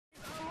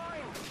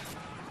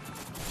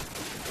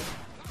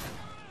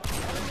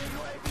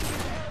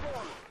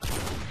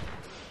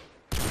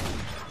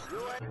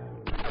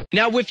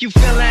Now if you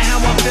feeling how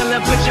I'm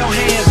feeling, put your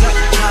hands up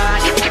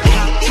high.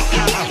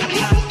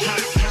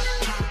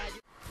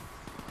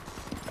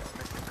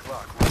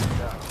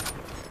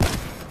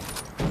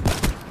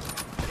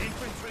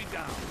 Infantry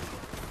down.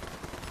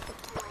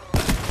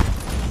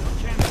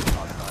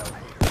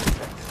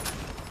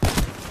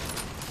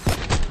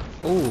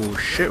 Oh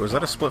shit, was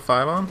that a split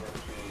 5 on?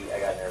 I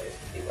got nervous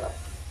because he left.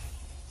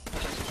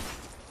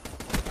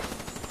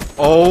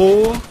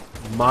 Oh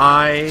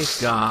my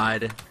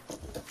god.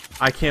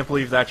 I can't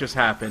believe that just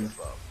happened.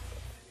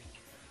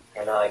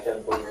 I know, I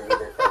couldn't believe it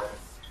either.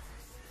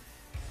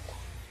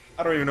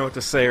 I don't even know what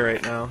to say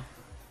right now.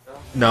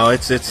 No,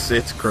 it's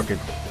crooked.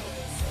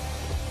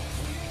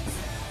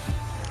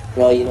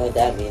 Well, you know what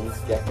that means.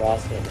 Jeff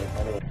Ross can't make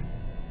fun of it.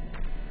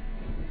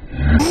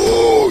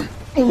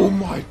 Oh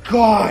my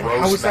god!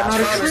 How is that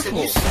not a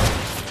triple?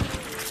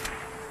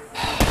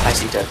 I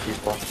see dead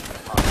people.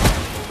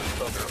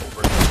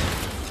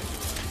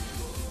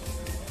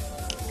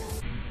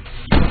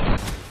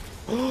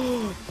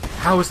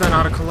 How is that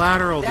not a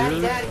collateral,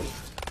 dude?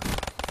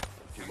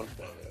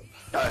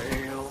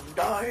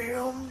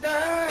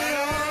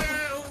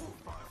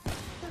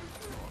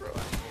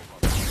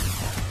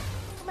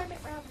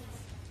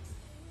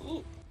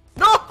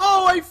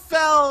 No, I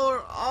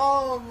fell!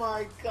 Oh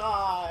my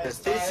god!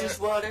 This is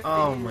what it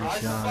Oh my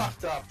god! I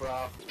fucked up,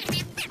 bro.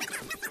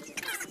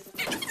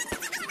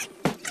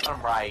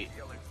 I'm right.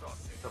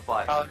 The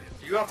button.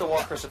 You have to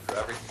walk Christian for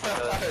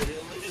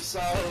everything. You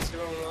saw what's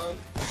going on.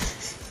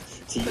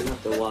 Do you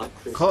have to walk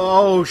Chris?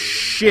 Oh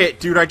shit,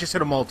 dude! I just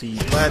hit a multi.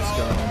 Let's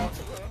go.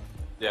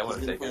 Yeah, I want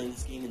to He's been take playing it.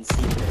 this game in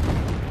secret.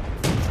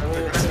 I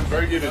mean, it's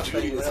very good at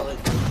cheating. You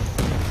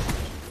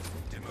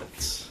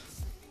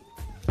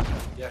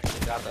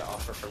actually got that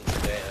offer from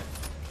today.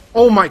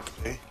 Oh my!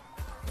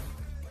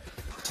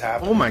 What's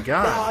happening? Oh my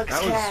god!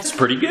 That was. It's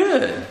pretty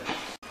good.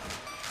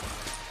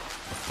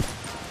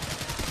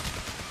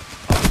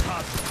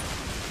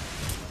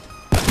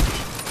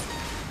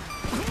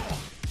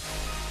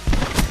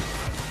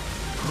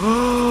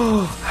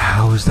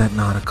 How is that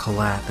not a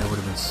collat? That would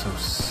have been so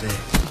sick.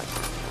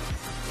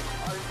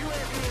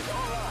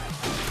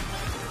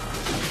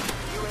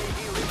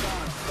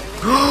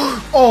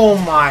 Oh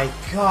my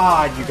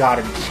god, you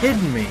gotta be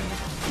kidding me.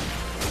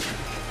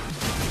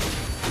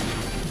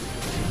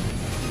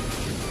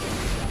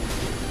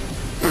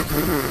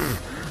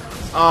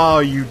 Oh,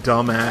 you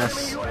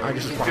dumbass. I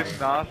just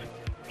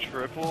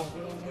triple.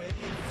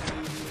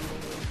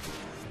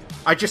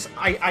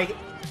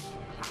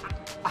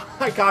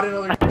 I got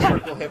another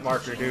triple hit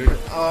marker, dude.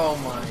 Oh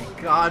my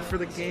god, for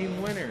the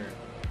game winner.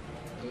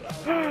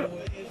 No.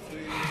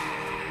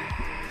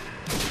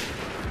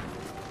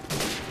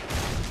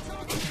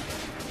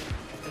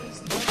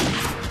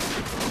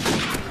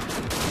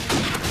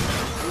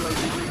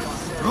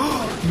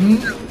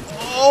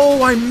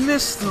 Oh, I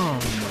missed them.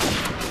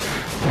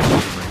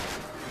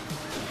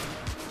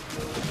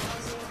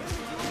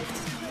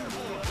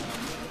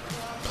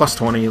 Plus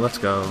 20, let's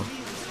go.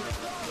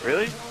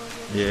 Really?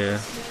 Yeah.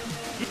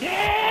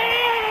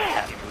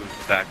 Yeah! He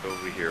moves back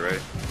over here,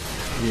 right?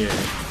 Yeah.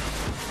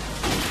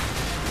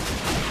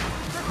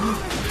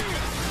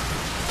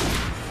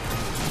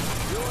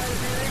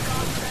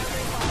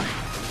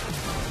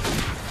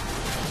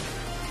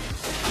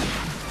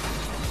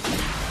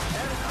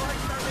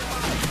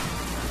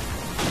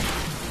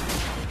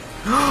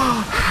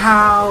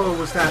 How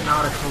was that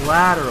not a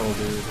collateral,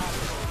 dude?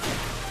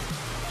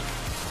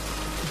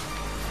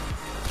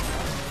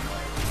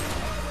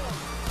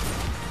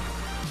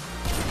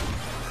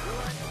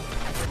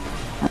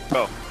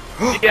 Oh.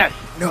 Yes!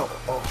 No.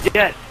 Oh.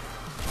 Yes!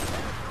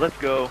 Let's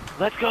go.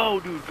 Let's go,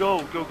 dude.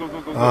 Go, go, go,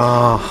 go, go, go.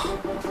 Oh.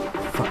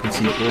 Fucking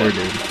C4,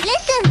 dude.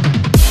 Listen!